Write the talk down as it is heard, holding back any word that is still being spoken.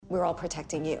we're all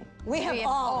protecting you. We have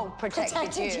all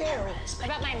protected you. What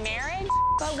about my marriage?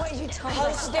 But what you told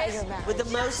us about your marriage. With the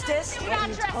mostest? What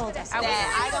you told us. Don't ever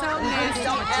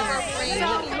bring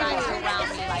anybody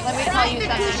around me like Let me tell you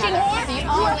something. The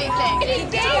only thing.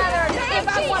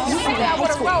 If I wanted to say that, I would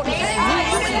have wrote it.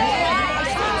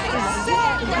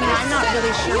 I'm not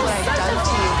really sure what I've done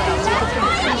to you, but I'll take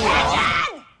it from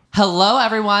you. Hello,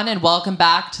 everyone, and welcome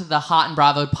back to the Hot and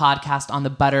Bravo podcast on the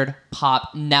Buttered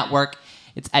Pop Network.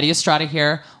 It's Eddie Estrada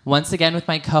here, once again with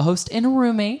my co-host and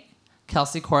roommate,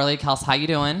 Kelsey Corley. Kels, how you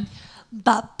doing?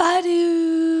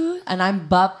 Ba-ba-doo. And I'm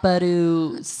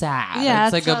ba-ba-doo sad. Yeah,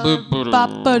 it's like a boop-ba-doo.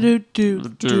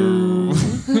 Ba-ba-doo-doo-doo.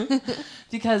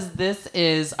 Because this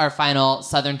is our final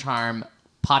Southern Charm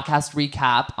podcast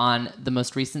recap on the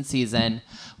most recent season.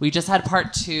 We just had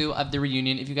part 2 of the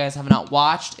reunion. If you guys have not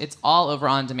watched, it's all over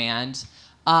on demand.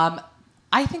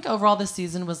 I think overall this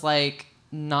season was like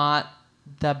not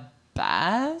the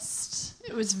best.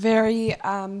 It was very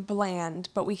bland,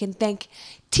 but we can thank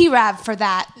T-Rav for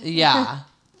that. Yeah.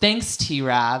 Thanks,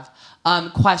 T-Rav.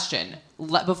 Question.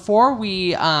 Before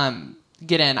we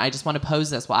get in, I just want to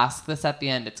pose this. We'll ask this at the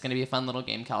end. It's going to be a fun little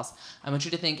game, Kels. I want you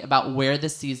to think about where the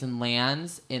season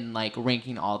lands in like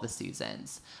ranking all the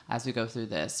seasons as we go through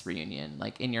this reunion,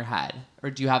 like in your head.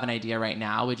 Or do you have an idea right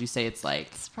now? Would you say it's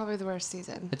like... It's probably the worst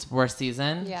season. It's worst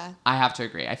season? Yeah. I have to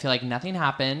agree. I feel like nothing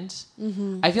happened.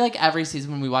 Mm-hmm. I feel like every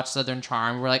season when we watch Southern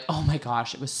Charm, we're like, oh my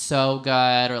gosh, it was so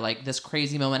good. Or like this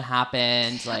crazy moment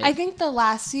happened. Like I think the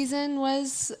last season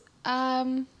was...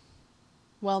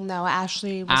 Well, no,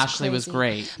 Ashley was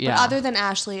great. Yeah. But other than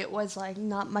Ashley, it was like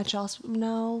not much else.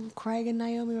 No, Craig and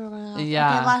Naomi were going to...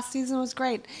 Yeah. Okay, last season was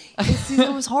great. This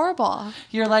season was horrible.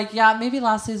 You're like, yeah, maybe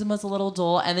last season was a little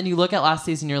dull. And then you look at last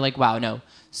season, you're like, wow, no.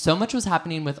 So much was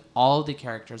happening with all of the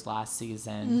characters last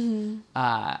season.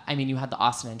 Mm-hmm. I mean, you had the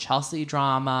Austin and Chelsea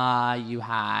drama. You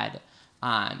had,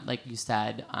 like you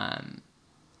said...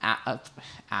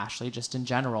 Ashley just in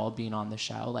general being on the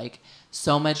show, like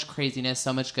so much craziness,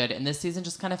 so much good, and this season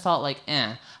just kind of felt like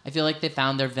I feel like they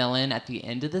found their villain at the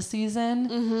end of the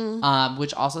season,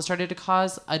 which also started to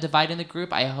cause a divide in the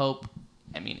group.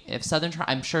 If Southern Charm,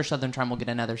 I'm sure Southern Charm will get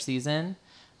another season,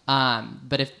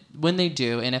 but if they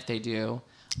do,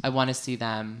 I want to see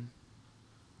them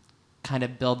kind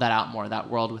of build that out more, that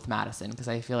world with Madison, because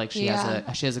I feel like she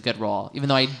has a good role, even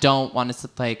though I don't want to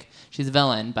like she's a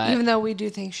villain, but even though we do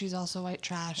think she's also white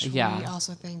trash, we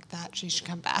also think that she should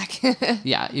come back.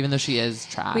 Yeah, even though she is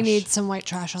trash, we need some white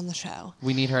trash on the show.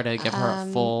 We need her to give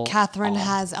her full. Catherine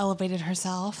has elevated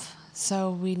herself,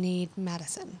 so we need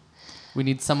Madison. We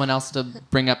need someone else to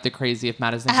bring up the crazy if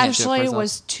Madison can't do it for Ashley herself.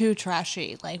 was too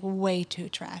trashy, like way too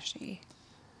trashy.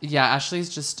 Yeah, Ashley's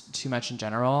just too much in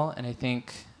general, and I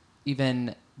think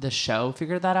even the show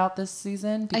figured that out this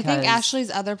season. Because I think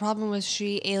Ashley's other problem was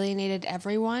she alienated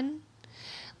everyone.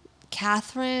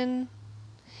 Catherine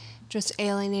just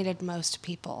alienated most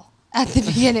people at the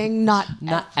beginning, not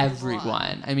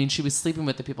everyone. I mean, she was sleeping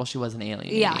with the people she wasn't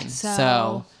alienating. Yeah,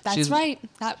 so that's right.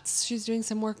 She's doing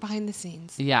some work behind the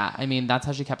scenes. Yeah, I mean, that's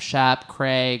how she kept Shep,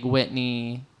 Craig,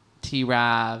 Whitney,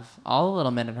 T-Rav, all the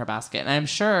little men in her basket. And I'm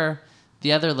sure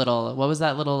the other what was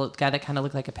that little guy that kind of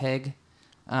looked like a pig?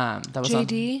 That was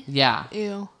JD? Yeah.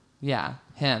 Ew. Yeah,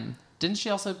 him. Didn't she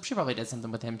also... She probably did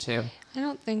something with him, too. I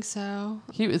don't think so.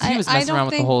 He was messing around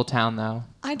with the whole town, though.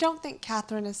 I don't think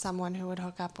Catherine is someone who would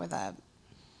hook up with a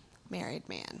married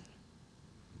man.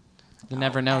 You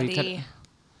never know. Eddie. He could...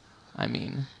 I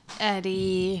mean...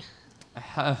 Eddie.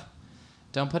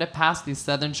 Don't put it past these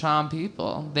Southern Charm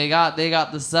people. They got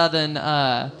the Southern...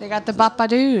 they got the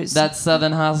Bapadoos. That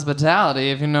Southern hospitality,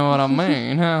 if you know what I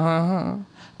mean.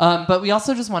 But we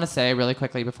also just want to say really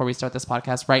quickly before we start this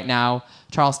podcast, right now,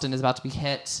 Charleston is about to be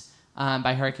hit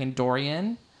by Hurricane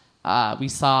Dorian. We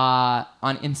saw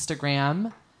on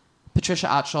Instagram Patricia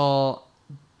Atchell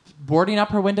boarding up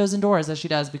her windows and doors as she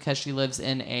does because she lives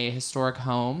in a historic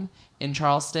home in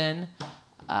Charleston.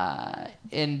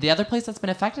 And the other place that's been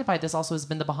affected by this also has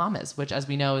been the Bahamas, which, as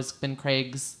we know, has been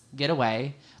Craig's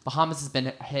getaway. Bahamas has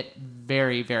been hit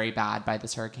very, very bad by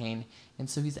this hurricane. And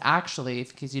so he's actually, in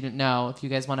case you didn't know, if you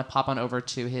guys want to pop on over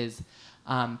to his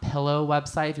pillow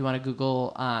website, if you want to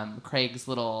Google Craig's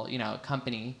little,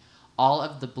 company, all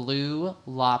of the blue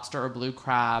lobster or blue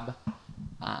crab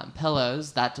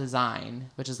pillows, that design,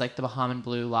 which is like the Bahamian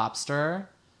blue lobster,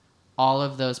 all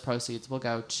of those proceeds will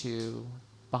go to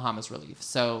Bahamas Relief.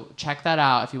 So check that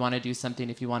out if you want to do something,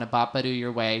 if you want to bop-a-doo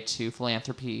your way to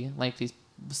philanthropy, like these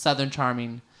Southern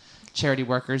Charming charity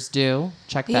workers do.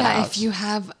 Check that out. Yeah, if you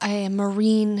have a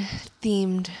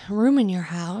marine-themed room in your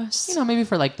house. You know, maybe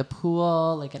for like the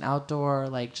pool, like an outdoor,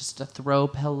 like just a throw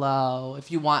pillow.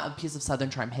 If you want a piece of Southern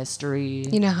Charm history.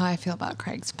 You know how I feel about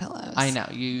Craig's pillows. I know,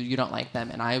 you don't like them,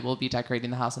 and I will be decorating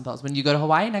the house in pillows. When you go to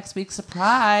Hawaii next week,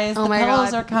 surprise, Oh the my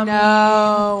pillows God, are coming.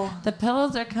 no. The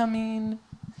pillows are coming.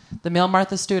 The male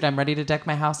Martha Stewart, I'm ready to deck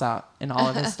my house out in all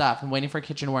of his stuff. I'm waiting for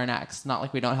kitchenware next. Not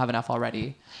like we don't have enough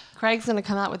already. Craig's going to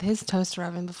come out with his toaster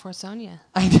oven before Sonia.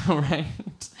 I know, right?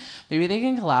 Maybe they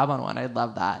can collab on one. I'd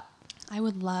love that. I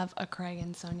would love a Craig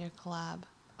and Sonia collab.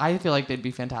 I feel like they'd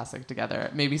be fantastic together.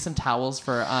 Maybe some towels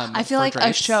for I feel for like a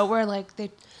drapes. show where like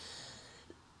they...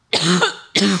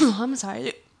 I'm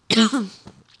sorry. Oh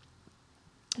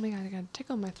my God, I got a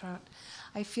tickle in my throat.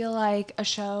 I feel like a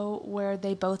show where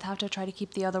they both have to try to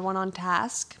keep the other one on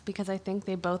task because I think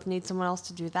they both need someone else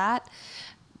to do that.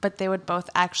 But they would both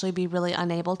actually be really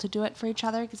unable to do it for each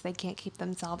other because they can't keep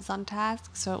themselves on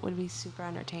task. So it would be super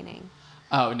entertaining.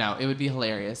 Oh, no, it would be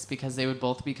hilarious because they would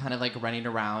both be kind of like running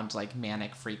around like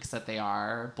manic freaks that they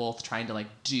are, both trying to like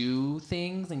do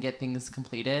things and get things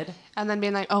completed. And then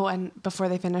being like, oh, and before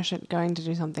they finish it, going to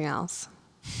do something else.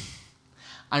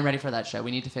 I'm ready for that show.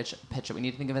 We need to pitch it. We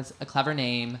need to think of a clever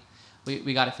name.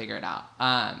 We got to figure it out.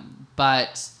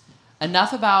 But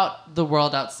enough about the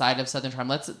world outside of Southern Charm.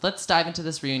 Let's dive into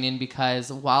this reunion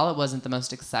because while it wasn't the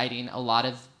most exciting, a lot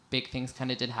of big things kind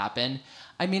of did happen.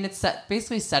 I mean, it's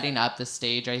basically setting up the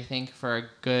stage, I think, for a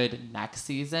good next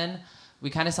season.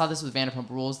 We kind of saw this with Vanderpump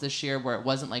Rules this year where it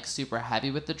wasn't like super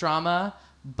heavy with the drama,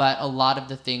 but a lot of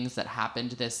the things that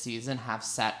happened this season have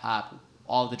set up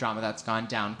all the drama that's gone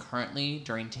down currently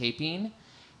during taping.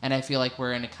 And I feel like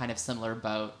we're in a kind of similar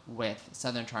boat with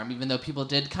Southern Charm. Even though people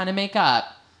did kind of make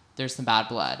up, there's some bad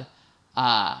blood.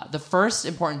 The first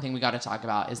important thing we got to talk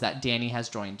about is that Danny has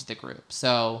joined the group.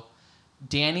 So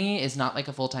Danny is not like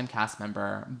a full-time cast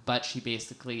member, but she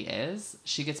basically is.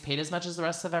 She gets paid as much as the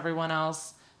rest of everyone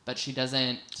else, but she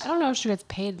doesn't... I don't know if she gets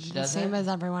paid the doesn't? same as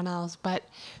everyone else, but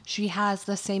she has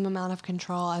the same amount of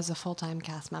control as a full-time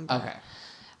cast member. Okay.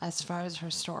 As far as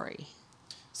her story.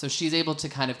 So she's able to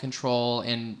kind of control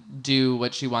and do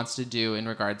what she wants to do in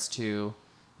regards to,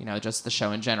 you know, just the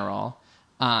show in general.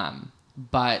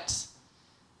 But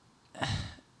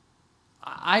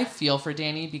I feel for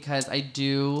Danny because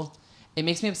it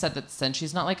makes me upset that since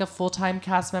she's not like a full-time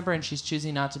cast member and she's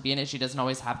choosing not to be in it, she doesn't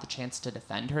always have the chance to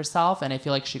defend herself. And I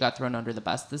feel like she got thrown under the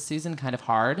bus this season kind of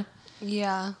hard.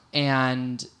 Yeah.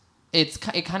 And it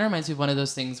kind of reminds me of one of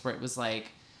those things where it was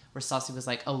like, where Stassi was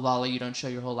like, oh, Lala, you don't show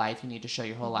your whole life. You need to show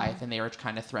your whole life. And they were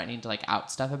kind of threatening to, like, out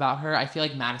stuff about her. I feel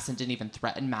like Madison didn't even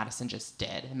threaten. Madison just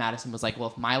did. And Madison was like, well,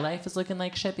 if my life is looking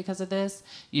like shit because of this,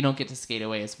 you don't get to skate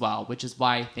away as well, which is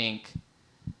why I think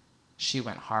she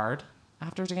went hard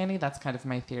after Danny. That's kind of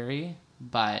my theory,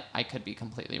 but I could be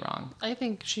completely wrong. I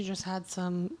think she just had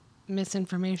some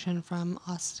misinformation from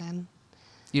Austin.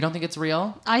 You don't think it's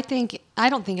real? I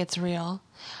don't think it's real.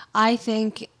 I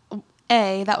think...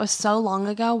 that was so long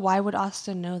ago. Why would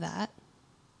Austin know that?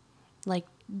 Like,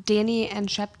 Danny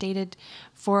and Shep dated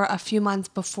for a few months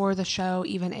before the show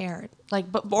even aired. Like,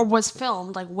 or was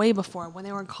filmed, like, way before, when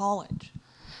they were in college.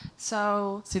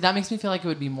 So... See, that makes me feel like it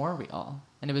would be more real.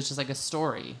 And it was just like a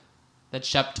story that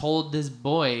Shep told his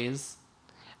boys.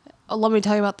 let me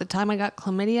tell you about the time I got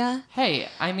chlamydia. Hey,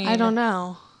 I mean... I don't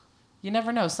know. You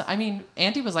never know. So, I mean,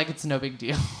 Andy was like, it's no big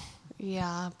deal.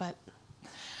 Yeah, but...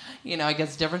 You know, I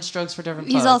guess different strokes for different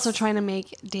He's folks. also trying to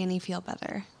make Danny feel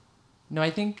better. No, I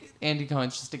think Andy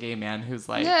Cohen's just a gay man who's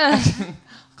like, Yeah.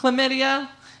 chlamydia?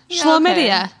 Yeah,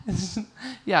 Schlamidia. okay.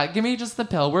 Yeah, give me just the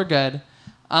pill. We're good.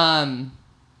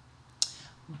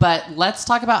 But let's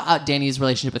talk about Danny's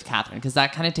relationship with Catherine, because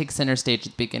that kind of takes center stage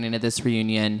at the beginning of this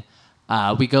reunion.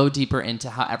 We go deeper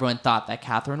into how everyone thought that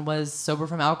Catherine was sober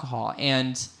from alcohol,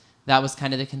 and that was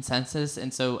kind of the consensus.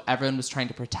 And so everyone was trying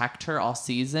to protect her all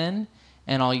season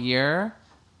and all year.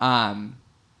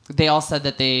 They all said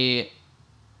that they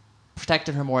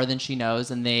protected her more than she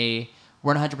knows, and they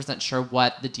weren't 100% sure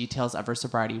what the details of her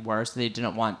sobriety were, so they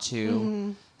didn't want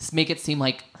to make it seem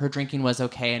like her drinking was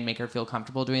okay and make her feel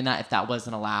comfortable doing that if that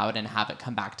wasn't allowed, and have it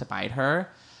come back to bite her.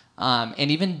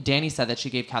 And even Danny said that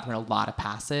she gave Catherine a lot of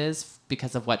passes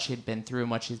because of what she had been through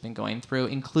and what she's been going through,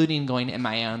 including going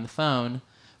MIA on the phone,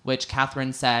 which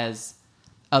Catherine says,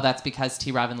 oh, that's because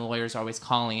T-Rav and the lawyers are always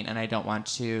calling, and I don't want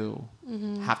to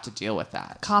have to deal with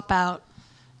that. Cop out.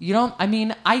 You don't, I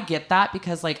mean, I get that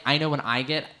because, like, I know when I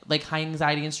get, like, high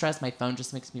anxiety and stress, my phone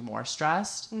just makes me more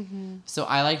stressed. So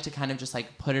I like to kind of just,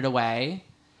 like, put it away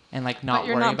and, like, not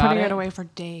worry about it. But you're not putting it away for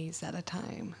days at a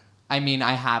time. I mean,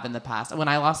 I have in the past. When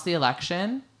I lost the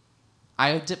election,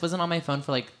 I wasn't on my phone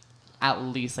for, like, at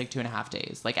least like 2.5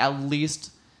 days, like at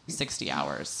least 60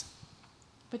 hours.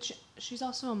 But she's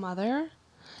also a mother,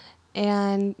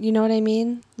 and you know what I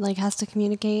mean? Like, has to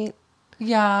communicate.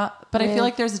 Yeah, but I with- feel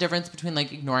like there's a difference between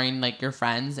like ignoring like your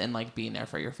friends and like being there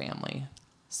for your family.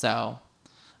 So,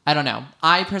 I don't know.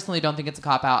 I personally don't think it's a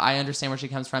cop out. I understand where she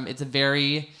comes from.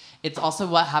 It's also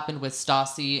what happened with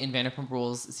Stassi in Vanderpump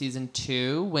Rules season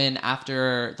 2 when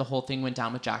after the whole thing went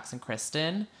down with Jax and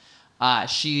Kristen,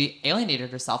 she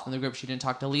alienated herself from the group. She didn't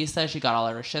talk to Lisa. She got all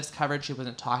of her shifts covered. She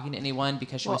wasn't talking to anyone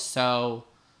because she was so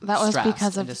That was stressed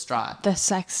because and of distraught. the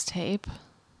sex tape.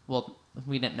 Well,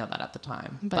 we didn't know that at the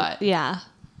time, But yeah.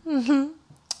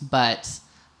 But,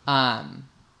 I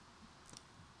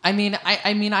mean,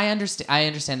 I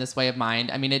understand this way of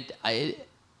mind. I mean,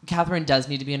 Catherine does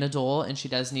need to be an adult, and she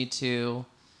does need to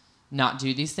not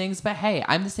do these things. But hey,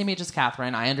 I'm the same age as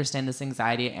Catherine. I understand this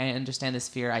anxiety. I understand this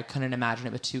fear. I couldn't imagine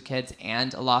it with 2 kids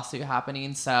and a lawsuit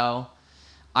happening. So,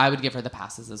 I would give her the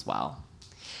passes as well.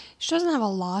 She doesn't have a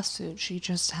lawsuit. She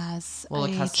just has Well,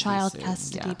 a a custody child suit,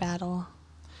 custody yeah. battle.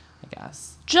 I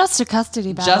guess. Just a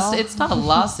custody battle. It's not a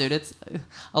lawsuit. It's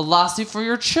a lawsuit for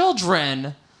your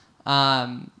children.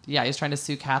 Yeah, he's trying to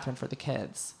sue Catherine for the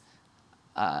kids.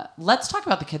 Let's talk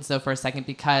about the kids, though, for a second,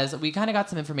 because we kind of got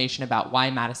some information about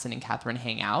why Madison and Catherine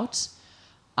hang out.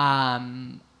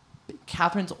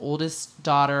 Catherine's oldest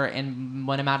daughter and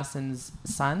one of Madison's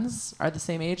sons are the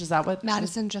same age. Is that what?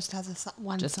 Madison just has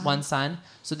one Just son. one son.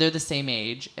 So they're the same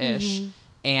age-ish.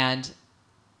 And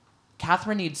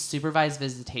Catherine needs supervised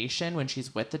visitation when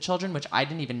she's with the children, which I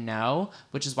didn't even know,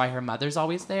 which is why her mother's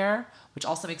always there, which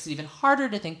also makes it even harder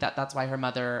to think that that's why her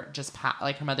mother just passed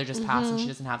and she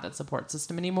doesn't have that support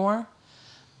system anymore.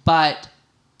 But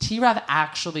T-Rev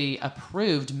actually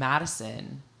approved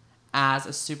Madison as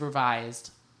a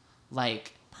supervised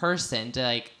person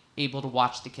to able to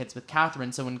watch the kids with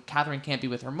Catherine. So when Catherine can't be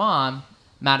with her mom,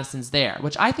 Madison's there,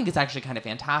 which I think is actually kind of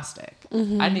fantastic. I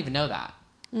didn't even know that.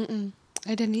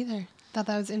 I didn't either. Thought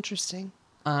that was interesting.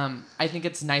 I think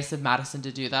it's nice of Madison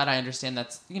to do that. I understand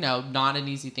that's, not an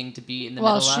easy thing to be in the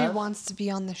middle of. Well, she wants to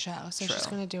be on the show, so True. she's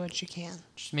going to do what she can.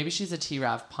 Maybe she's a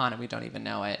T-Rav pawn and we don't even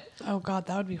know it. Oh, God,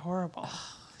 that would be horrible.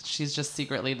 She's just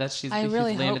secretly that she's I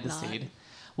really landed hope the not. seed.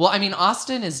 Well, I mean,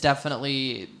 Austin is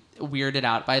definitely weirded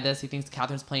out by this. He thinks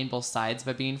Catherine's playing both sides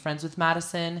by being friends with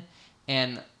Madison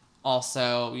and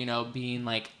also, being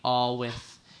all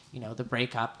with the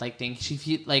breakup thing.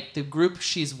 The group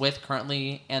she's with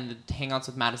currently and the hangouts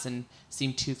with Madison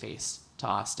seem two-faced to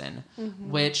Austin,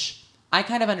 which I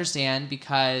kind of understand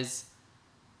because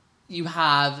you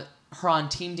have her on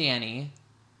Team Danny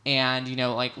and,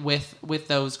 with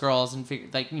those girls and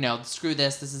screw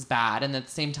this is bad. And at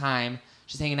the same time,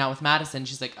 she's hanging out with Madison.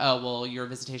 She's like, oh, well, you're a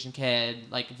visitation kid,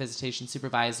 visitation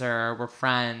supervisor. We're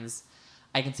friends.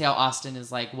 I can see how Austin is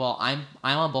well, I'm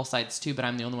on both sides too, but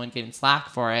I'm the only one getting slack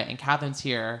for it. And Catherine's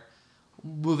here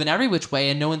moving every which way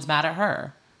and no one's mad at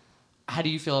her. How do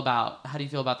you feel about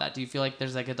that? Do you feel like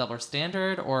there's a double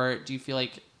standard, or do you feel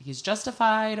like he's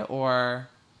justified, or?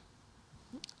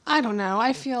 I don't know.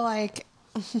 I feel like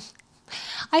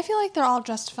they're all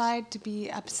justified to be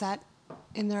upset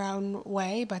in their own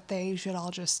way, but they should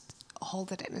all just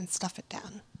hold it in and stuff it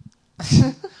down.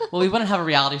 Well, we wouldn't have a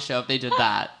reality show if they did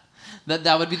that.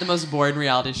 That would be the most boring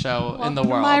reality show in the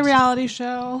world. My reality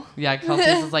show. Yeah,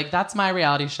 Kelsey's is that's my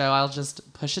reality show. I'll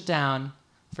just push it down.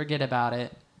 Forget about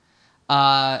it.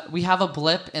 We have a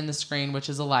blip in the screen, which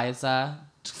is Eliza.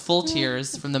 Full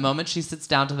tears from the moment she sits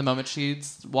down to the moment she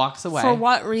walks away. For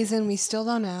what reason, we still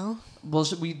don't know. Well,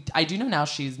 I do know now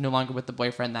she's no longer with the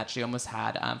boyfriend that she almost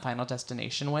had Final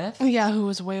Destination with. Yeah, who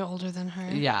was way older than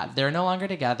her. Yeah, they're no longer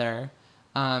together.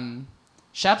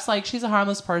 Shep's she's a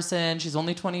harmless person. She's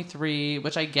only 23,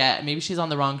 which I get. Maybe she's on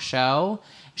the wrong show.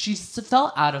 She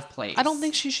felt out of place. I don't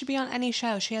think she should be on any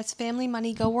show. She has family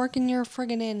money. Go work in your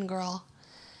friggin' inn, girl.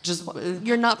 Just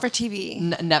You're not for TV.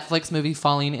 Netflix movie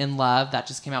Falling in Love that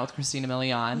just came out with Christina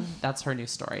Milian. That's her new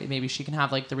story. Maybe she can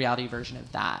have the reality version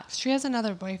of that. She has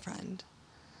another boyfriend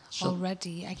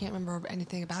already. I can't remember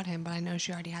anything about him, but I know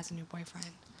she already has a new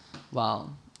boyfriend.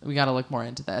 Well, we got to look more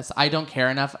into this. I don't care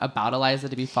enough about Eliza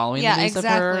to be following the news exactly.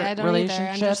 of her I don't relationships.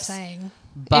 either. I'm just saying.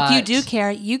 But, if you do care,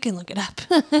 you can look it up.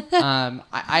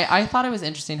 I thought it was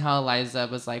interesting how Eliza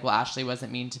was well, Ashley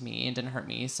wasn't mean to me and didn't hurt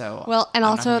me, so. Well, and I'm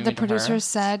not also gonna be the mean to her. producers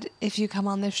said if you come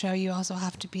on this show, you also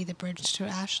have to be the bridge to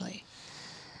Ashley.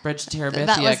 Bridge to That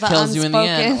Terabithia was the kills you in the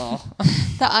end.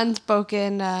 The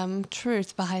unspoken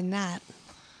truth behind that.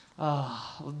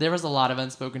 There was a lot of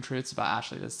unspoken truths about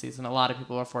Ashley this season. A lot of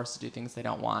people were forced to do things they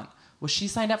don't want. Was she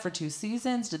signed up for 2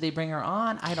 seasons? Did they bring her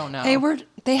on? I don't know.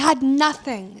 They had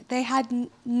nothing. They had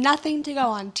nothing to go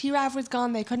on. T-Rav was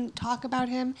gone. They couldn't talk about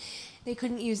him. They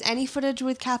couldn't use any footage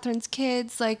with Catherine's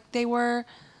kids. Like, they were...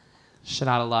 Shit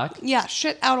out of luck. Yeah,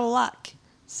 shit out of luck.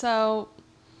 So,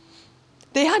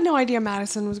 they had no idea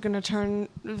Madison was going to turn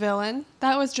villain.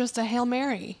 That was just a Hail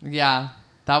Mary. Yeah,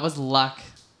 that was luck.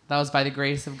 That was by the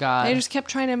grace of God. They just kept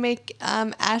trying to make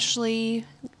Ashley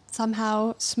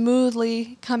somehow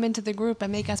smoothly come into the group and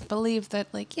make us believe that,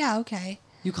 like, yeah, okay.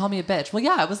 You call me a bitch. Well,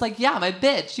 yeah, it was like, yeah, my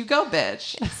bitch. You go,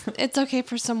 bitch. It's okay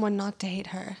for someone not to hate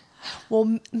her.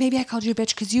 Well, maybe I called you a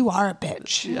bitch because you are a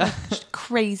bitch. Yeah.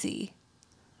 Crazy.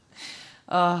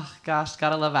 Oh, gosh.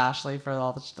 Gotta love Ashley for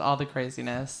all the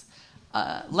craziness.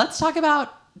 Let's talk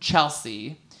about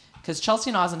Chelsea. Because Chelsea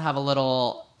and Austin have a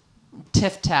little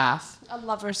tiff-taff. A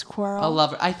lover's quarrel.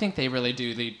 I think they really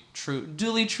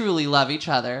truly love each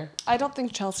other. I don't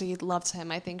think Chelsea loves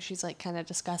him. I think she's like kind of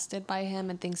disgusted by him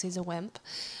and thinks he's a wimp.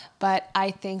 But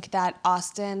I think that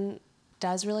Austin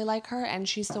does really like her, and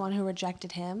she's the one who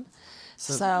rejected him.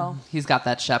 So he's got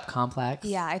that Shep complex.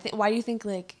 yeah, why do you think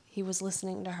like he was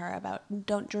listening to her about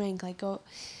don't drink, like go?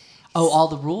 Oh, all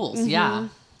the rules. Yeah.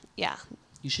 Yeah,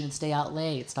 You shouldn't stay out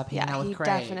late. Stop hanging out with he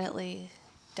Craig.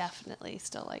 definitely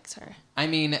still likes her. I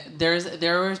mean, there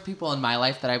were people in my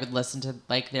life that I would listen to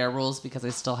like their rules because I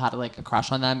still had like a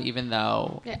crush on them, even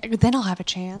though. Yeah, then I'll have a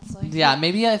chance. Like, Yeah,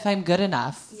 maybe if I'm good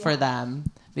enough for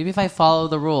them, maybe if I follow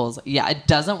the rules. Yeah, it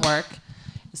doesn't work.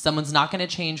 Someone's not going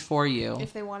to change for you.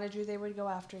 if they wanted you, they would go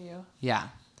after you. Yeah.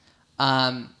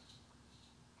 I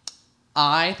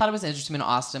thought it was interesting when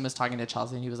Austin was talking to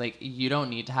Chelsea and he was like, you don't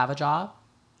need to have a job.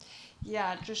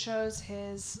 Yeah, it just shows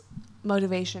his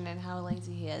motivation and how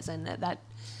lazy he is, and that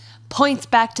points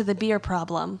back to the beer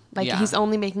problem. Like he's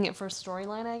only making it for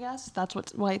storyline, I guess. That's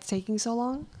why it's taking so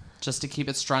long. Just to keep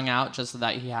it strung out, just so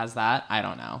that he has that. I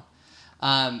don't know.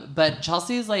 But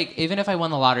Chelsea's like, even if I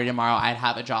won the lottery tomorrow, I'd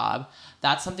have a job.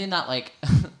 That's something that like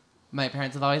my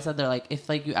parents have always said. They're like, if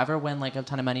like you ever win like a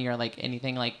ton of money or like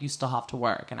anything, like you still have to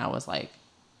work. And I was like,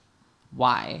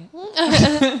 why?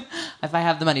 If I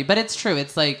have the money. But it's true.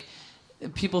 It's like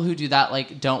people who do that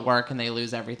like don't work and they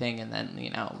lose everything, and then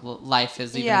life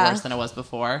is even worse than it was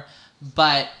before.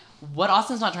 But what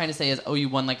Austin's not trying to say is, oh, you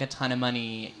won like a ton of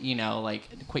money,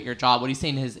 like quit your job. What he's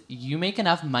saying is, you make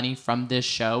enough money from this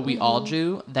show, we all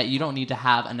do, that you don't need to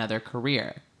have another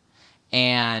career.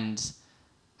 And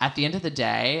at the end of the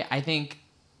day, I think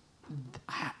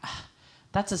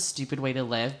that's a stupid way to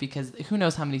live, because who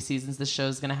knows how many seasons this show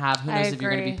is going to have? Who knows if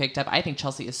you're going to be picked up? I think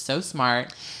Chelsea is so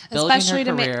smart, especially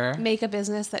building her career. To make a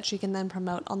business that she can then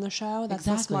promote on the show. That's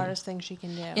the smartest thing she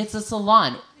can do. It's a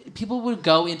salon. People would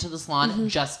go into the salon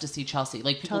just to see Chelsea.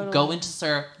 Like, people go into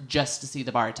SUR just to see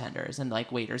the bartenders and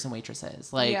like waiters and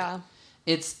waitresses. Like,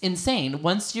 it's insane.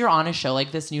 Once you're on a show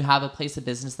like this and you have a place of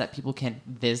business that people can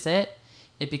visit,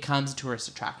 it becomes a tourist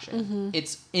attraction.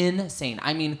 It's insane.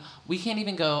 I mean, we can't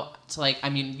even go to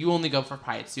you only go for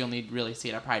Pride, so you only really see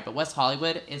it at Pride. But West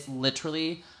Hollywood is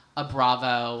literally a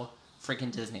Bravo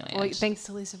freaking Disneyland. Well, thanks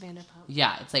to Lisa Vanderpump.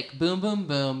 Yeah, it's like boom, boom,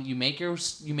 boom. You make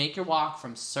your walk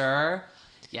from SUR,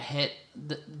 you hit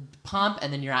the pump,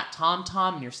 and then you're at Tom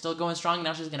Tom, and you're still going strong.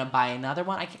 Now she's gonna buy another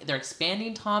one. They're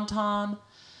expanding Tom Tom.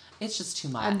 It's just too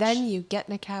much. And then you get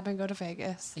in a cab and go to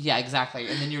Vegas. Yeah, exactly.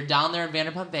 And then you're down there in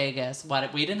Vanderpump Vegas.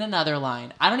 Wait in another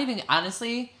line. I don't even,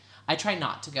 honestly, I try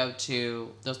not to go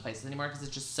to those places anymore because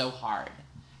it's just so hard.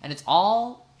 And it's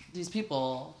all these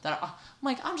people that are, I'm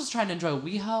like, I'm just trying to enjoy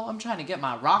WeHo. I'm trying to get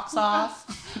my rocks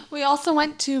off. We also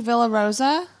went to Villa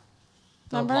Rosa.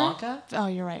 Villa Blanca? Oh,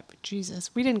 you're right. But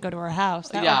Jesus, we didn't go to her house.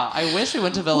 I wish we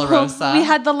went to Villa Rosa. We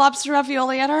had the lobster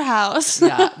ravioli at our house.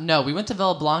 Yeah, no, we went to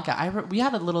Villa Blanca. We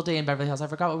had a little day in Beverly Hills. I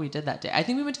forgot what we did that day. I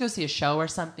think we went to go see a show or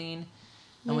something.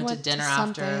 And went to dinner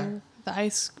after.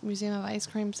 The Museum of Ice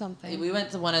Cream something. We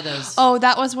went to one of those. Oh,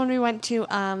 that was when we went to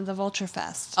the Vulture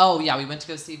Fest. Oh, yeah, we went to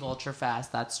go see Vulture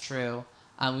Fest. That's true.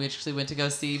 We actually went to go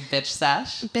see Bitch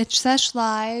Sesh. Bitch Sesh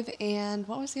Live, and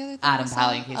what was the other thing? Adam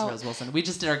Pally and Casey Rose Wilson. We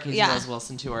just did our Casey Rose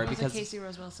Wilson tour because Casey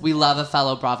Rose Wilson we love a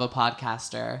fellow Bravo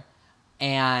podcaster.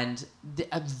 And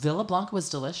Villa Blanca was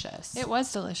delicious. It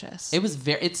was delicious. It was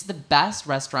it's the best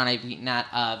restaurant I've eaten at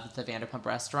of the Vanderpump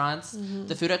restaurants. Mm-hmm.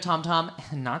 The food at Tom Tom,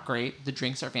 not great. The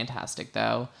drinks are fantastic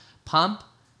though. Pump,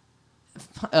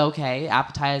 okay.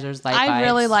 Appetizers, light bites. I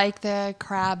really like the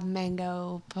crab,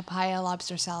 mango, papaya,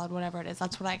 lobster salad, whatever it is.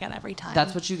 That's what I get every time.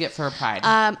 That's what you get for a Pride.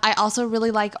 I also really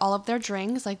like all of their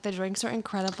drinks. Like, the drinks are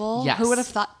incredible. Yes. Who would have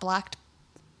thought black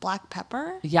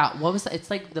pepper? Yeah, what was that? It's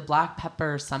like the black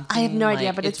pepper something. I have no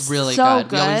idea, but it's really so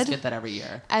good. We always get that every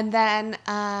year. And then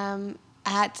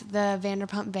at the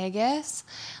Vanderpump Vegas,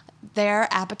 Their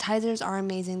appetizers are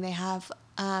amazing. They have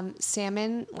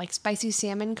salmon, like spicy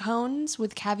salmon cones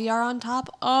with caviar on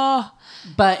top. Oh,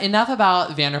 But enough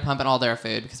about Vanderpump and all their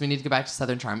food, because we need to go back to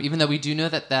Southern Charm. Even though we do know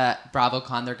that the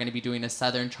BravoCon, they're going to be doing a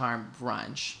Southern Charm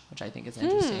brunch, which I think is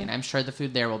interesting. I'm sure the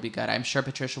food there will be good. I'm sure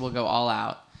Patricia will go all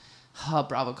out. Oh,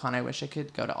 BravoCon, I wish I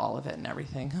could go to all of it and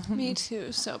everything. me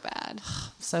too. So bad.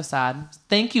 So sad.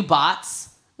 Thank you, bots.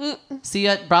 See you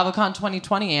at BravoCon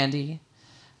 2020, Andy.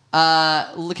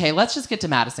 Okay, let's just get to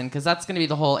Madison, because that's going to be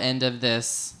the whole end of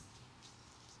this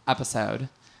episode.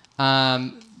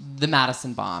 The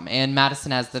Madison bomb, and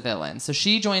Madison as the villain. So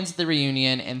she joins the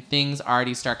reunion, and things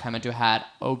already start coming to a head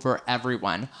over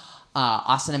everyone.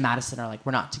 Austin and Madison are like,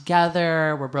 we're not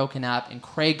together, we're broken up, and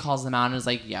Craig calls them out and is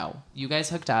like, yo, you guys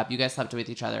hooked up, you guys slept with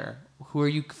each other. Who are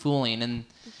you fooling? And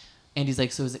Andy's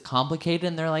like, so is it complicated?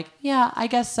 And they're like, yeah, I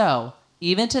guess so.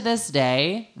 Even to this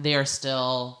day, they are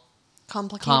still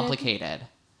complicated.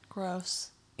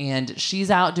 Gross. And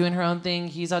she's out doing her own thing.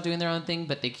 He's out doing their own thing,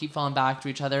 but they keep falling back to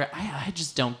each other. I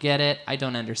just don't get it. I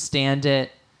don't understand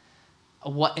it.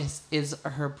 What is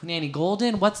her Punani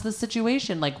golden? What's the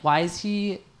situation? Like, why is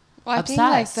he Well, I obsessed? think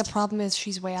like the problem is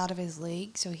she's way out of his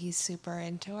league, so he's super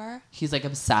into her. He's like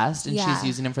obsessed, and Yeah. she's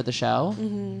using him for the show.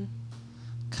 Mm-hmm.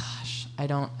 Gosh, I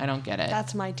don't get it.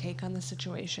 That's my take on the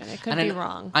situation. It could And be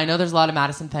wrong. I know there's a lot of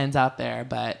Madison fans out there,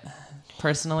 but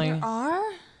personally, There are?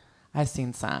 I've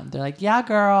seen some. They're like, yeah,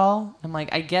 girl. I'm like,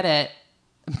 I get it.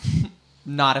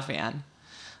 Not a fan.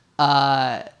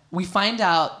 We find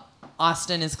out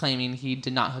Austin is claiming he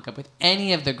did not hook up with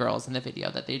any of the girls in the video,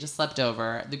 that they just slept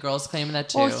over. The girls claiming that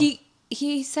too. Well,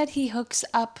 he said he hooks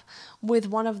up with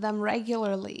one of them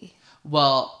regularly.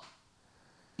 Well,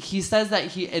 he says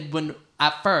that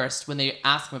at first, when they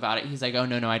ask him about it, he's like, oh,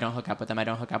 no, I don't hook up with them. I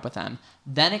don't hook up with them.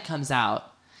 Then it comes out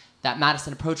that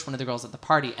Madison approached one of the girls at the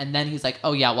party, and then he's like,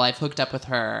 oh, yeah, well, I've hooked up with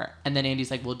her. And then Andy's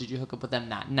like, well, did you hook up with them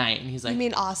that night? And he's like, You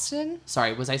mean Austin?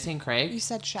 sorry, was I saying Craig? You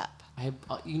said Shep.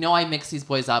 I mix these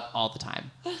boys up all the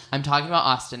time. I'm talking about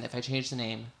Austin. If I change the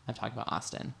name, I'm talking about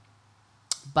Austin.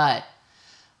 But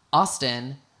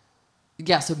Austin,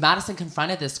 yeah, so Madison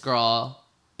confronted this girl,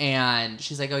 and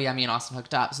she's like, oh, yeah, me and Austin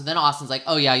hooked up. So then Austin's like,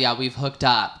 oh, yeah, we've hooked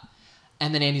up.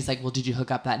 And then Andy's like, well, did you hook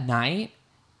up that night?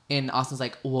 And Austin's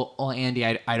like, well Andy,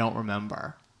 I don't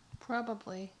remember.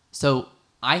 Probably. So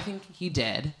I think he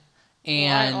did.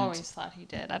 And I always thought he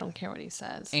did. I don't care what he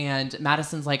says. And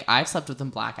Madison's like, I've slept with him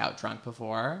blackout drunk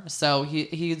before. So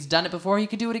he's done it before. He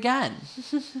could do it again.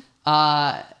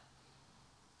 I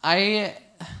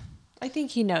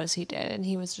think he knows he did, and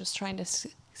he was just trying to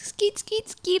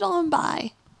skeet on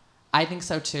by. I think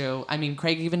so, too. I mean,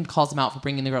 Craig even calls him out for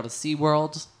bringing the girl to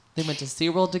SeaWorld. They went to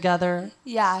SeaWorld together.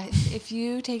 Yeah, if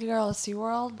you take a girl to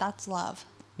SeaWorld, that's love.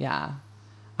 Yeah.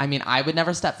 I mean, I would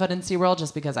never step foot in SeaWorld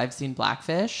just because I've seen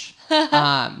Blackfish.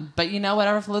 But you know,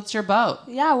 whatever floats your boat.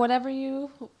 Yeah, whatever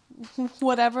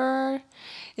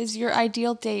is your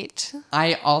ideal date.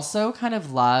 I also kind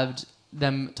of loved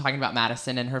them talking about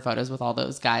Madison and her photos with all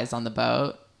those guys on the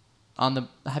boat.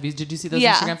 Did you see those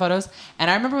Instagram photos? And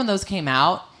I remember when those came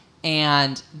out,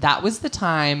 and that was the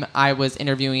time I was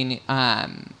interviewing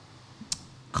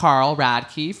Carl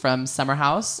Radke from Summer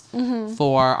House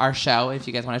for our show. If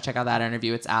you guys want to check out that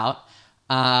interview, it's out.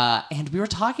 And we were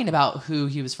talking about who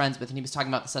he was friends with, and he was talking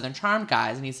about the Southern Charm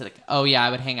guys, and he said, like, oh yeah,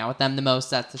 I would hang out with them the most.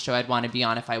 That's the show I'd want to be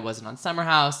on if I wasn't on Summer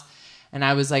House. And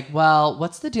I was like, well,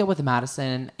 what's the deal with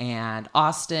Madison and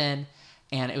Austin?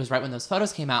 And it was right when those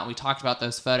photos came out, and we talked about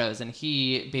those photos, and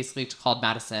he basically called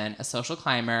Madison a social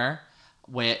climber,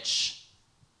 which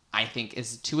I think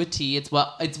is to a T. It's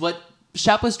what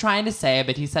Shep was trying to say,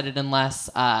 but he said it in a less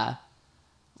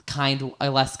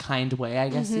kind way, I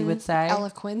guess you would say.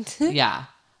 Eloquent. Yeah.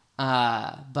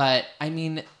 But I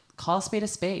mean, call a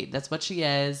spade. That's what she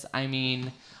is. I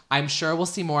mean, I'm sure we'll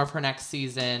see more of her next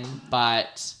season,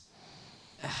 but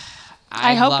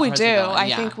I hope love we her as do. a villain. I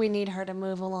Yeah. think we need her to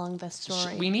move along this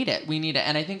story. We need it.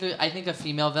 And I think a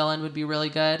female villain would be really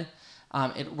good.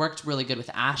 It worked really good with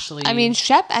Ashley. I mean,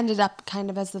 Shep ended up kind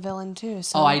of as the villain too.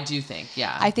 So I do think,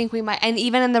 yeah. I think we might, and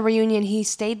even in the reunion, he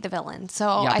stayed the villain.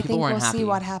 So Yeah, I people think weren't we'll happy. see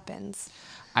what happens.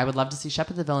 I would love to see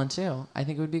Shep as the villain too. I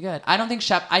think it would be good. I think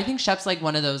Shep's like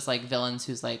one of those like villains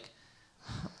who's like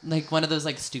one of those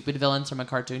like stupid villains from a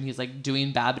cartoon. He's like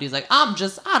doing bad, but he's like, I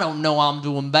don't know I'm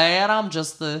doing bad. I'm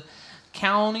just the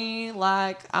county,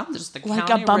 I'm just the Like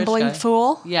county a bumbling rich guy.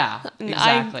 fool. Yeah,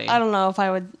 exactly. I don't know if I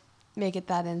would make it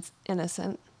that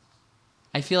innocent.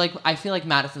 I feel like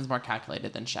Madison's more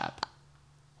calculated than Shep.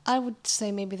 I would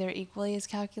say maybe they're equally as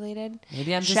calculated.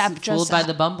 Maybe I'm Shep just fooled by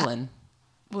the bumbling.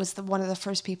 Was one of the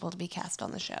first people to be cast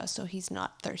on the show, so he's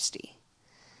not thirsty.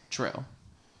 True.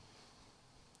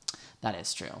 That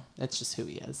is true. It's just who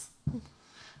he is.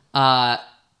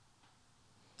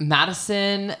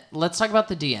 Madison, let's talk about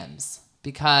the DMs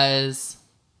because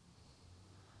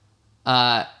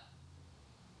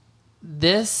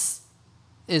this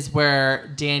is where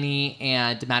Danny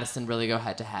and Madison really go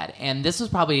head to head. And this was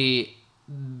probably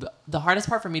the hardest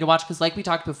part for me to watch because like we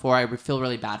talked before, I would feel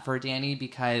really bad for Danny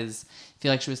because I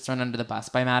feel like she was thrown under the bus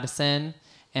by Madison.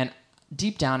 And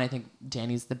deep down, I think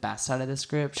Danny's the best out of this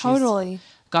group. Totally.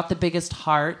 She's got the biggest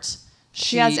heart.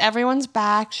 She has everyone's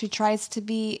back.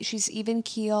 She's even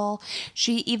keel.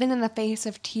 She, even in the face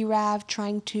of T-Rav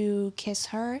trying to kiss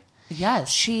her, Yes.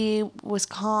 she was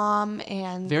calm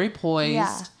and very poised.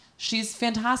 Yeah. She's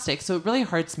fantastic. So it really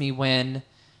hurts me when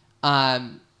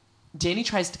Danny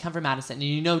tries to comfort Madison. And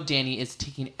you know Danny is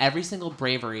taking every single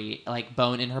bravery like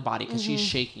bone in her body because she's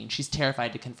shaking. She's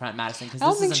terrified to confront Madison because I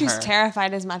don't think she's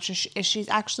terrified as much as she's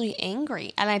actually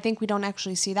angry. And I think we don't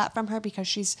actually see that from her because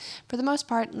she's, for the most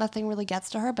part, nothing really gets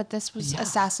to her. But this was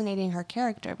assassinating her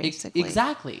character, basically.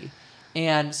 Exactly.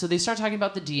 And so they start talking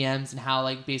about the DMs and how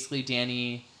like basically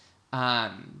Danny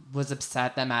was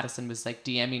upset that Madison was like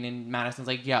DMing, and Madison's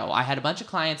like, yo, I had a bunch of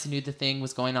clients who knew the thing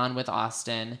was going on with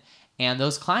Austin, and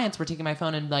those clients were taking my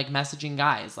phone and like messaging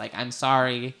guys like, I'm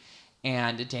sorry.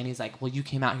 And Danny's like, well, you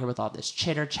came out here with all this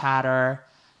chitter chatter,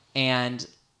 and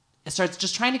it starts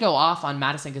just trying to go off on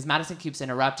Madison because Madison keeps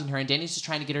interrupting her, and Danny's just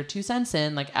trying to get her 2 cents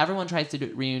in. Like everyone tries to do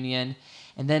a reunion,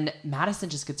 and then Madison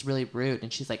just gets really rude,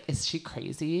 and she's like, is she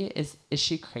crazy? Is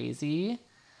she crazy?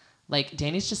 Like,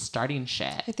 Danny's just starting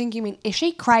shit. I think you mean, is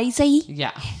she crazy?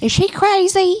 Yeah. Is she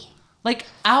crazy? Like,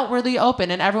 outwardly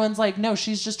open, and everyone's like, no,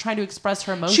 she's just trying to express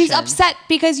her emotions. She's upset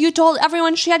because you told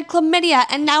everyone she had chlamydia,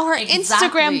 and now her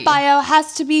Instagram bio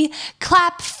has to be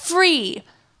clap free.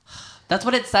 That's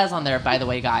what it says on there, by the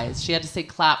way, guys. She had to say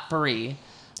clap free.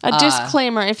 A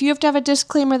disclaimer. If you have to have a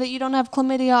disclaimer that you don't have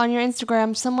chlamydia on your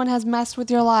Instagram, someone has messed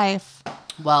with your life.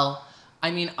 Well,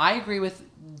 I mean, I agree with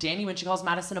Danny when she calls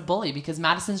Madison a bully because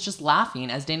Madison's just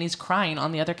laughing as Danny's crying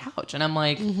on the other couch. And I'm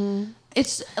like,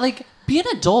 it's like, be an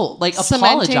adult. Like,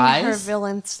 Cementing apologize. her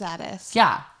villain status.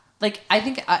 Yeah. Like, I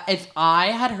think if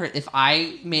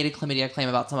I made a chlamydia claim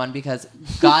about someone, because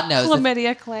God knows.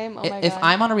 Chlamydia claim? Oh my God. If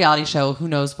I'm on a reality show, who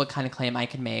knows what kind of claim I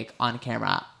can make on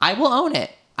camera. I will own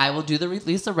it. I will do the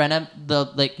Lisa Rinna,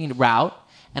 route.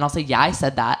 And I'll say, yeah, I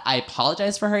said that. I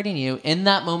apologize for hurting you. In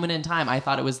that moment in time, I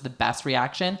thought it was the best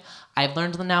reaction. I've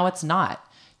learned now it's not.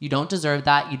 You don't deserve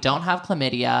that. You don't have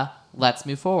chlamydia. Let's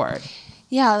move forward.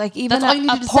 Yeah, like even That's all you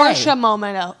a needed to Portia say.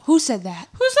 moment of, who said that?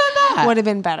 Who said that? Would have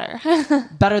been better.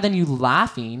 Better than you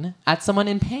laughing at someone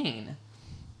in pain.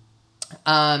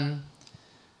 I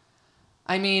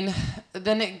mean,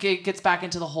 then it gets back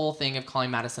into the whole thing of calling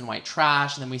Madison white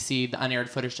trash, and then we see the unaired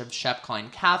footage of Shep calling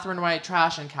Catherine white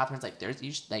trash, and Catherine's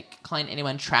like, calling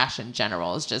anyone trash in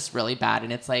general is just really bad,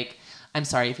 and it's like, I'm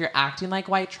sorry, if you're acting like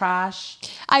white trash.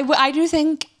 I do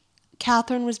think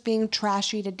Catherine was being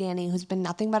trashy to Danny, who's been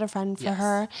nothing but a friend for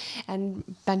her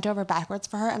and bent over backwards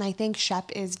for her, and I think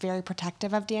Shep is very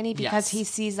protective of Danny because he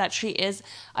sees that she is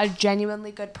a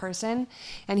genuinely good person,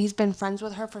 and he's been friends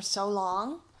with her for so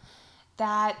long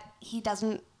that he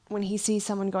doesn't, when he sees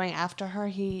someone going after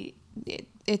her,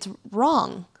 it's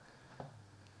wrong.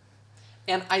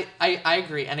 And I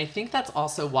agree. And I think that's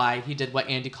also why he did what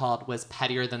Andy called was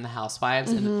pettier than the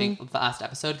Housewives in the last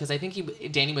episode. Because I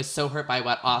think Danny was so hurt by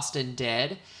what Austin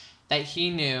did that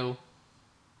he knew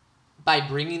by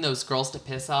bringing those girls to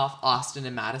piss off Austin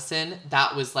and Madison,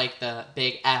 that was like the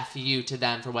big F you to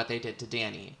them for what they did to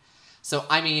Danny. So,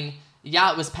 I mean,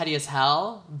 yeah, it was petty as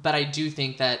hell, but I do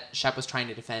think that Shep was trying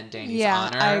to defend Danny's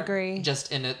honor. Yeah, I agree.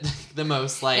 Just in the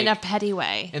most, like... in a petty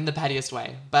way. In the pettiest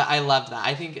way. But I loved that.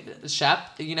 I think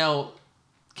Shep,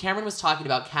 Cameron was talking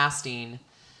about casting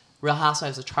Real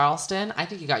Housewives of Charleston. I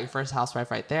think you got your first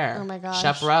housewife right there. Oh my gosh.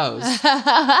 Shep Rose.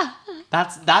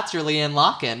 That's your Leanne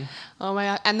Locken. Oh my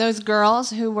God. And those girls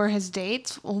who were his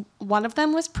dates, one of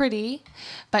them was pretty,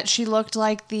 but she looked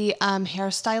like the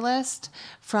hairstylist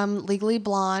from Legally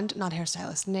Blonde. Not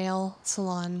hairstylist, nail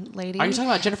salon lady. Are you talking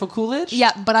about Jennifer Coolidge?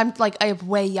 Yeah, but I'm like a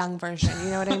way young version.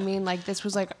 You know what I mean? Like this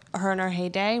was like her in her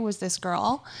heyday was this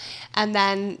girl. And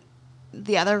then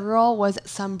the other girl was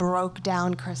some broke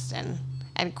down Kristen.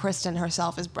 And Kristen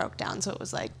herself is broke down. So it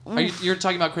was like... You're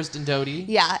talking about Kristen Doty?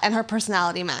 Yeah, and her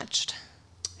personality matched.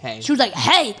 Hey. She was like,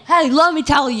 hey, let me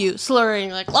tell you, slurring,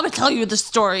 like, let me tell you the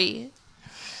story.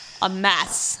 A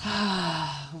mess.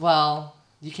 Well,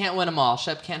 you can't win them all.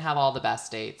 Shep can't have all the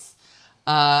best dates.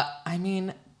 I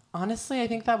mean, honestly, I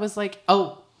think that was like,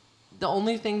 the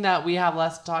only thing that we have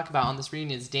less to talk about on this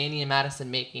reunion is Danny and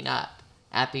Madison making up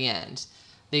at the end.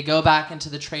 They go back into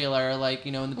the trailer, like,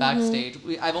 in the backstage.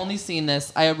 I've only seen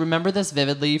this. I remember this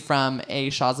vividly from a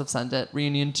Shaws of Sundet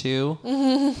reunion too,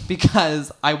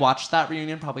 because I watched that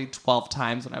reunion probably 12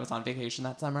 times when I was on vacation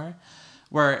that summer,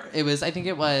 where I think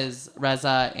it was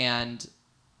Reza and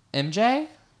MJ.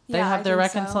 They Yeah, have I their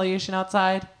think so. reconciliation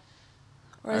outside.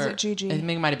 Or is it Gigi? I think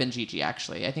it might have been Gigi,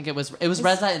 actually. I think it was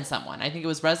Reza and someone. I think it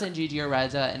was Reza and Gigi or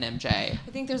Reza and MJ.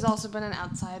 I think there's also been an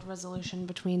outside resolution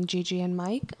between Gigi and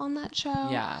Mike on that show.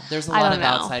 Yeah, there's a I lot don't of know.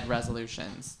 outside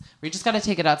resolutions. We just got to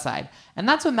take it outside. And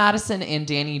that's what Madison and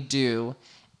Danny do.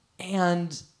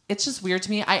 And it's just weird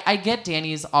to me. I get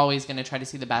Danny's always going to try to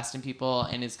see the best in people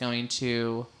and is going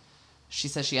to... She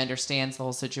says she understands the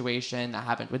whole situation that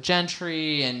happened with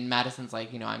Gentry, and Madison's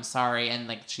like, I'm sorry, and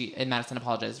Madison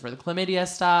apologizes for the chlamydia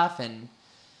stuff, and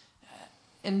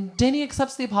Danny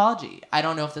accepts the apology. I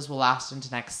don't know if this will last into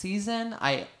next season.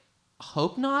 I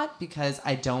hope not, because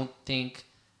I don't think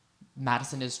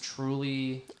Madison is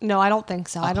truly... No, I don't think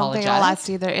so. I don't think it'll Apologetic? last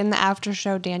either. In the after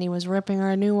show, Danny was ripping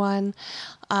her a new one.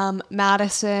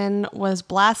 Madison was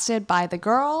blasted by the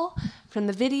girl from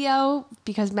the video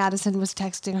because Madison was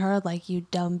texting her like, "You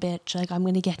dumb bitch, like I'm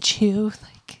gonna get you."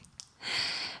 Like,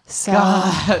 so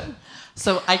God.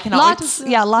 So I cannot wait to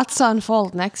see. lots to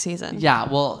unfold next season.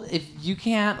 Yeah, well, if you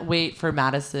can't wait for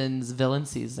Madison's villain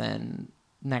season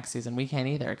next season, we can't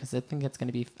either, because I think it's going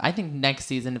to be... I think next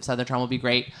season of Southern Charm will be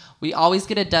great. We always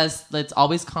get let's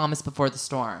always calm us before the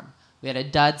storm. We had a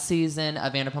dud season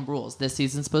of Vanderpump Rules. This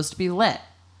season's supposed to be lit.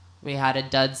 We had a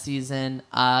dud season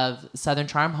of Southern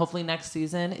Charm. Hopefully next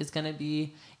season is going to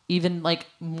be even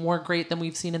more great than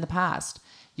we've seen in the past.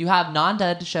 You have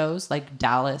non-dud shows like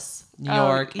Dallas, New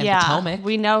York, and Potomac.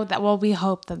 We know that. Well, we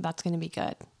hope that that's going to be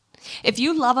good. If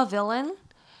you love a villain,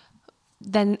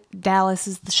 then Dallas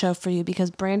is the show for you,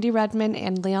 because Brandy Redmond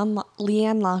and Leanne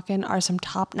Locken are some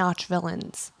top-notch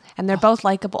villains, and they're both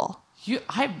likable.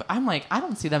 I'm like, I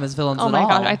don't see them as villains Oh at my all.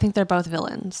 god, I think they're both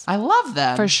villains. I love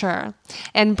them. For sure.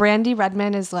 And Brandy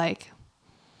Redmond is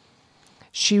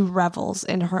she revels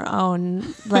in her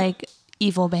own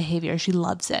evil behavior. She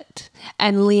loves it.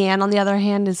 And Leanne, on the other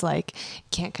hand, is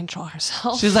can't control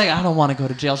herself. She's like, I don't want to go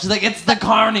to jail. She's like, it's the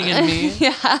Carney in me.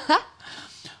 Yeah.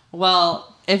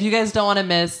 Well, if you guys don't want to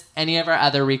miss any of our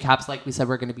other recaps, like we said,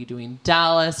 we're going to be doing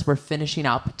Dallas. We're finishing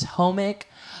out Potomac.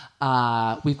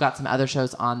 We've got some other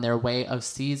shows on their way.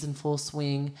 OC's in full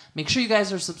swing. Make sure you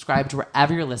guys are subscribed to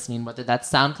wherever you're listening, whether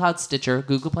that's SoundCloud, Stitcher,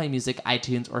 Google Play Music,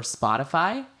 iTunes, or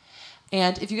Spotify.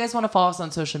 And if you guys want to follow us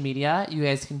on social media, you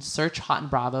guys can search Hot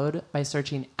and Bravoed by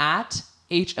searching at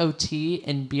HOT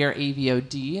and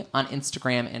BRAVOD on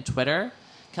Instagram and Twitter.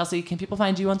 Kelsey, can people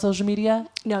find you on social media?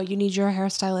 No, you need your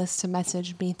hairstylist to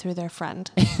message me through their friend.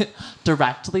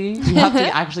 Directly. You have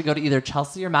to actually go to either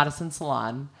Chelsea or Madison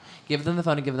Salon, give them the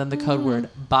phone and give them the code word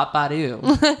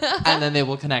BAPADOO, and then they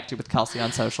will connect you with Kelsey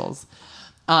on socials.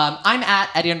 I'm at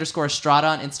Eddie_Estrada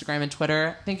on Instagram and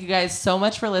Twitter. Thank you guys so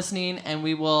much for listening, and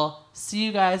we will see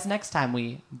you guys next time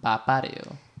we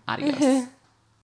BAPADOO. Adios.